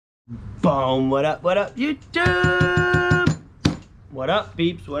Boom. What up, YouTube? What up,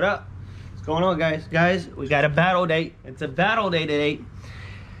 peeps? What up? What's going on, guys? We got a battle date. It's a battle day today.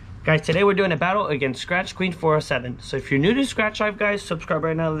 Guys, today we're doing a battle against Scratch Queen 407. So if you're new to Scratch Life, guys, subscribe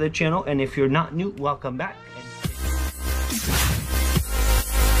right now to the channel. And if you're not new, welcome back.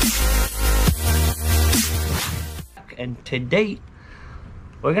 And today,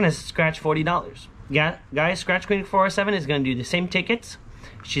 we're going to scratch $40. Yeah, guys, Scratch Queen 407 is going to do the same tickets.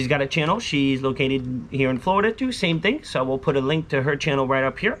 She's got a channel. She's located here in Florida too. Same thing. So we'll put a link to her channel right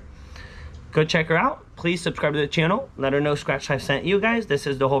up here. Go check her out. Please subscribe to the channel. Let her know Scratch Life sent you guys. This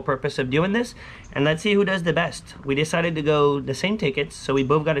is the whole purpose of doing this. And let's see who does the best. We decided to go the same tickets. So we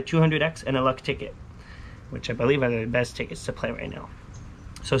both got a 200X and a luck ticket, which I believe are the best tickets to play right now.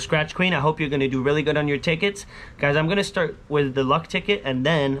 So Scratch Queen, I hope you're going to do really good on your tickets. Guys, I'm going to start with the luck ticket and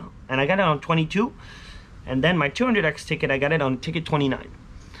I got it on 22. And then my 200X ticket, I got it on ticket 29.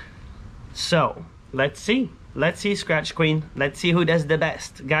 So, let's see, Scratch Queen. Let's see who does the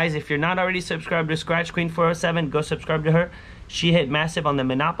best. Guys, if you're not already subscribed to Scratch Queen 407, go subscribe to her. She hit massive on the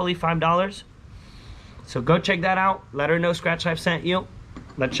Monopoly $5. So go check that out. Let her know Scratch Life sent you.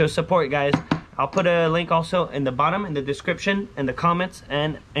 Let's show support, guys. I'll put a link also in the bottom, in the description, in the comments,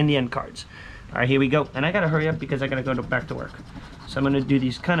 and in the end cards. All right, here we go. And I gotta hurry up because I gotta go back to work. So I'm gonna do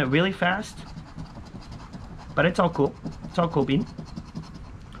these kind of really fast. But it's all cool. It's all cool, Bean.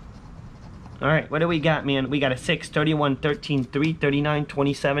 All right, what do we got, man? We got a 6, 31, 13, 3, 39,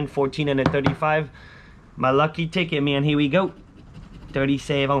 27, 14, and a 35. My lucky ticket, man. Here we go.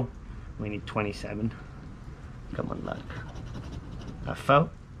 37. We need 27. Come on, luck. A 4.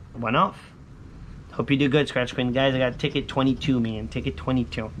 1 off. Hope you do good, Scratch Queen. Guys, I got ticket 22, man. Ticket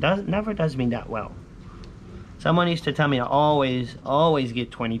 22. Never does me that well. Someone used to tell me to always get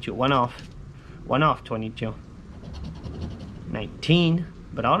 22. 1 off. 1 off, 22. 19.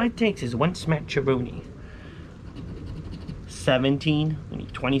 But all it takes is one smack Cheroni. 17. We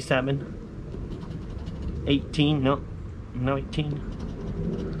need 27. 18. No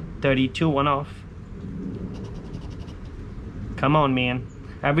 18. 32. 1 off. Come on, man.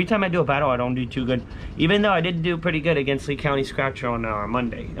 Every time I do a battle, I don't do too good. Even though I did do pretty good against Lee County Scratcher on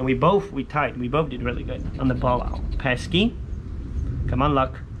Monday. And we tied. We both did really good on the ball out. Pesky. Come on,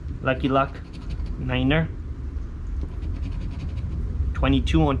 luck. Lucky luck. 9er.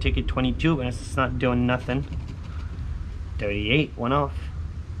 22 on ticket 22, but it's not doing nothing. 38, 1 off.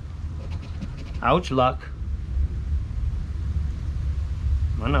 Ouch, luck.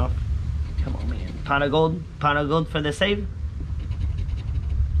 1 off. Come on, man. Pot of gold for the save.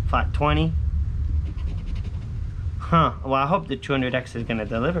 Flat 20. Huh. Well, I hope the 200X is gonna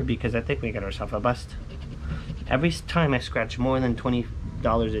deliver because I think we got ourselves a bust. Every time I scratch more than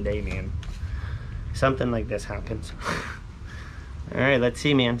 $20 a day, man, something like this happens. All right, let's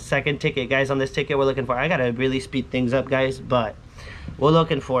see, man. Second ticket, guys. On this ticket, we're looking for, I gotta really speed things up, guys, but we're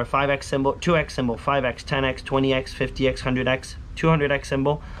looking for 5X symbol, 2X symbol, 5X, 10X, 20X, 50X, 100X, 200X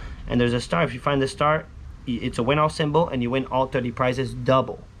symbol, and there's a star. If you find the star, it's a win-all symbol, and you win all 30 prizes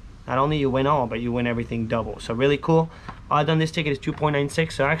double. Not only you win all, but you win everything double. So really cool. Odds on this ticket is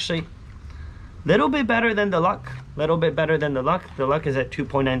 2.96, so actually, little bit better than the luck. Little bit better than the luck. The luck is at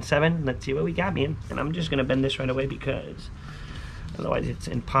 2.97. Let's see what we got, man. And I'm just gonna bend this right away because otherwise it's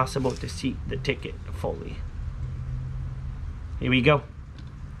impossible to see the ticket fully. Here we go.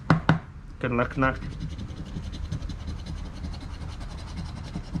 Good luck, knock.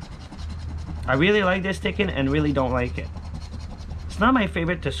 I really like this ticket and really don't like it. It's not my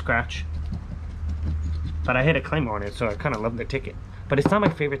favorite to scratch, but I hit a claim on it, so I kind of love the ticket. But it's not my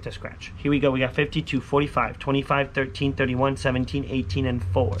favorite to scratch. Here we go. We got 52, 45, 25, 13, 31, 17, 18, and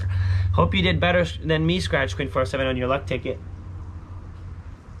 4. Hope you did better than me, Scratch Queen 407, on your luck ticket.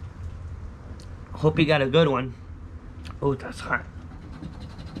 Hope you got a good one. Oh, that's hot.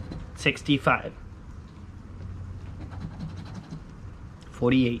 65.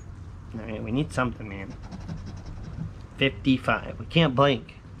 48. Alright, we need something, man. 55. We can't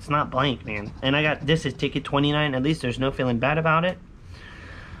blank. It's not blank, man. And I got, this is ticket 29. At least there's no feeling bad about it.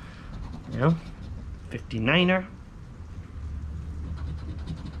 You know? 59er.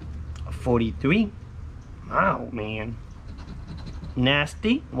 43. Wow, man.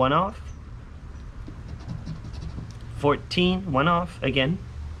 Nasty. 1 off. 14, 1 off again.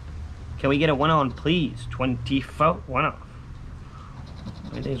 Can we get a 1 on, please? 24, 1 off.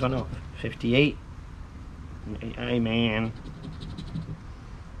 There's 1 off. 58. Hey, man.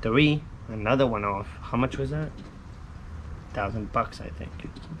 3, another 1 off. How much was that? $1,000 bucks, I think.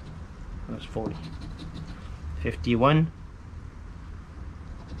 That was 40. 51.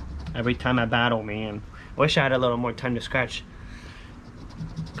 Every time I battle, man. Wish I had a little more time to scratch.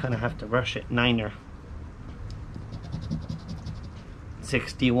 Kind of have to rush it. Niner.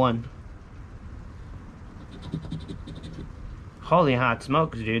 61. Holy hot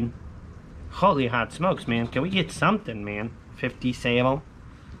smokes, dude. Holy hot smokes, man. Can we get something, man? 50 sable.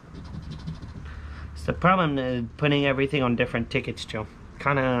 It's the problem putting everything on different tickets, too.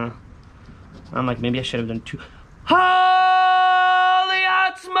 Kinda... I'm like, maybe I should have done 2. Holy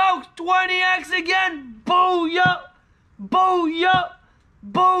hot smokes! 20x again! Booyah! Booyah!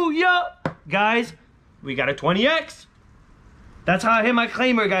 Booyah! Guys, we got a 20x! That's how I hit my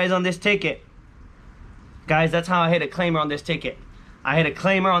claimer, guys, on this ticket. Guys, that's how I hit a claimer on this ticket. I hit a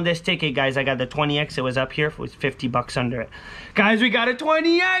claimer on this ticket, guys. I got the 20x. It was up here. It was 50 bucks under it. Guys, we got a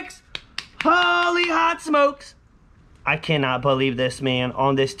 20x! Holy hot smokes! I cannot believe this, man,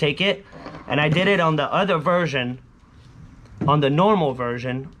 on this ticket. And I did it on the other version. On the normal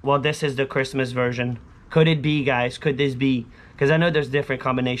version. Well, this is the Christmas version. Could it be, guys? Could this be? Because I know there's different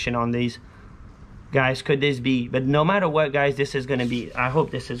combination on these. Guys, could this be? But no matter what, guys, this is going to be. I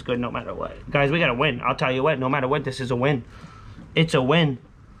hope this is good no matter what. Guys, we got to win. I'll tell you what. No matter what, this is a win. It's a win.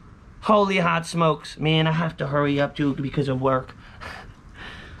 Holy hot smokes. Man, I have to hurry up, too, because of work.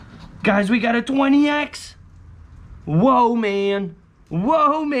 Guys, we got a 20x. Whoa, man.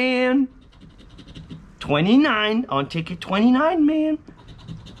 Whoa, man. 29 on ticket 29, man.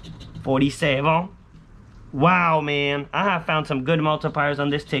 47. Wow, man. I have found some good multipliers on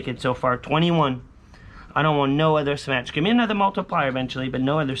this ticket so far. 21. I don't want no other smash. Give me another multiplier eventually, but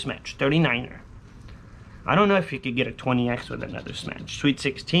no other smash. 39er. I don't know if you could get a 20x with another smash. Sweet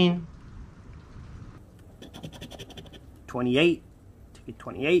 16. 28. Ticket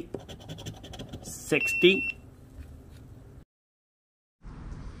 28. 60.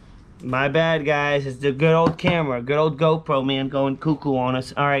 My bad, guys. It's the good old camera. Good old GoPro, man, going cuckoo on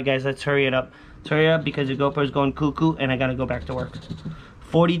us. Alright, guys, let's hurry it up. Let's hurry it up because the GoPro's going cuckoo and I gotta go back to work.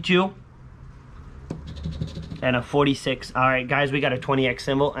 42. And a 46. Alright, guys, we got a 20x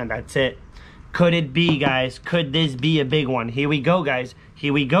symbol and that's it. Could it be, guys? Could this be a big one? Here we go, guys.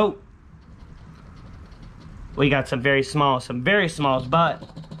 Here we go. We got some very smalls, but...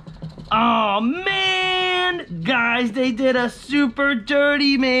 Oh, man! Guys, they did a super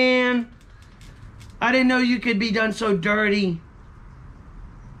dirty, man. I didn't know you could be done so dirty.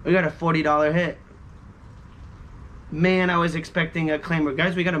 We got a $40 hit. Man, I was expecting a claimer.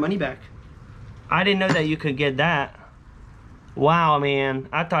 Guys, we got our money back. I didn't know that you could get that. Wow, man.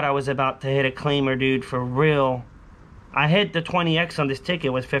 I thought I was about to hit a claimer, dude, for real. I hit the 20x on this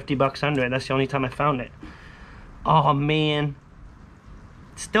ticket with 50 bucks under it. That's the only time I found it. Oh, man.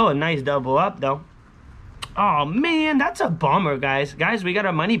 Still a nice double up, though. Oh, man. That's a bummer, guys. Guys, we got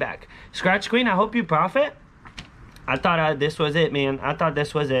our money back. Scratch Queen, I hope you profit. I thought this was it, man. I thought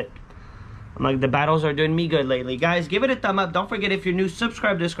this was it. I'm like, the battles are doing me good lately. Guys, give it a thumb up. Don't forget, if you're new,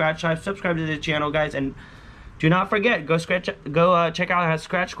 subscribe to Scratch Life. Subscribe to the channel, guys. And do not forget, go check out how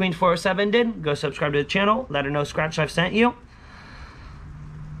Scratch Queen 407 did. Go subscribe to the channel. Let her know Scratch Life sent you.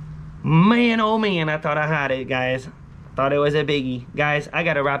 Man, oh man, I thought I had it, guys. Thought it was a biggie. Guys, I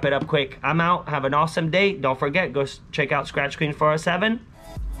got to wrap it up quick. I'm out. Have an awesome day. Don't forget, go check out Scratch Queen 407.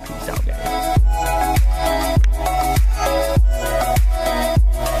 Peace out, guys.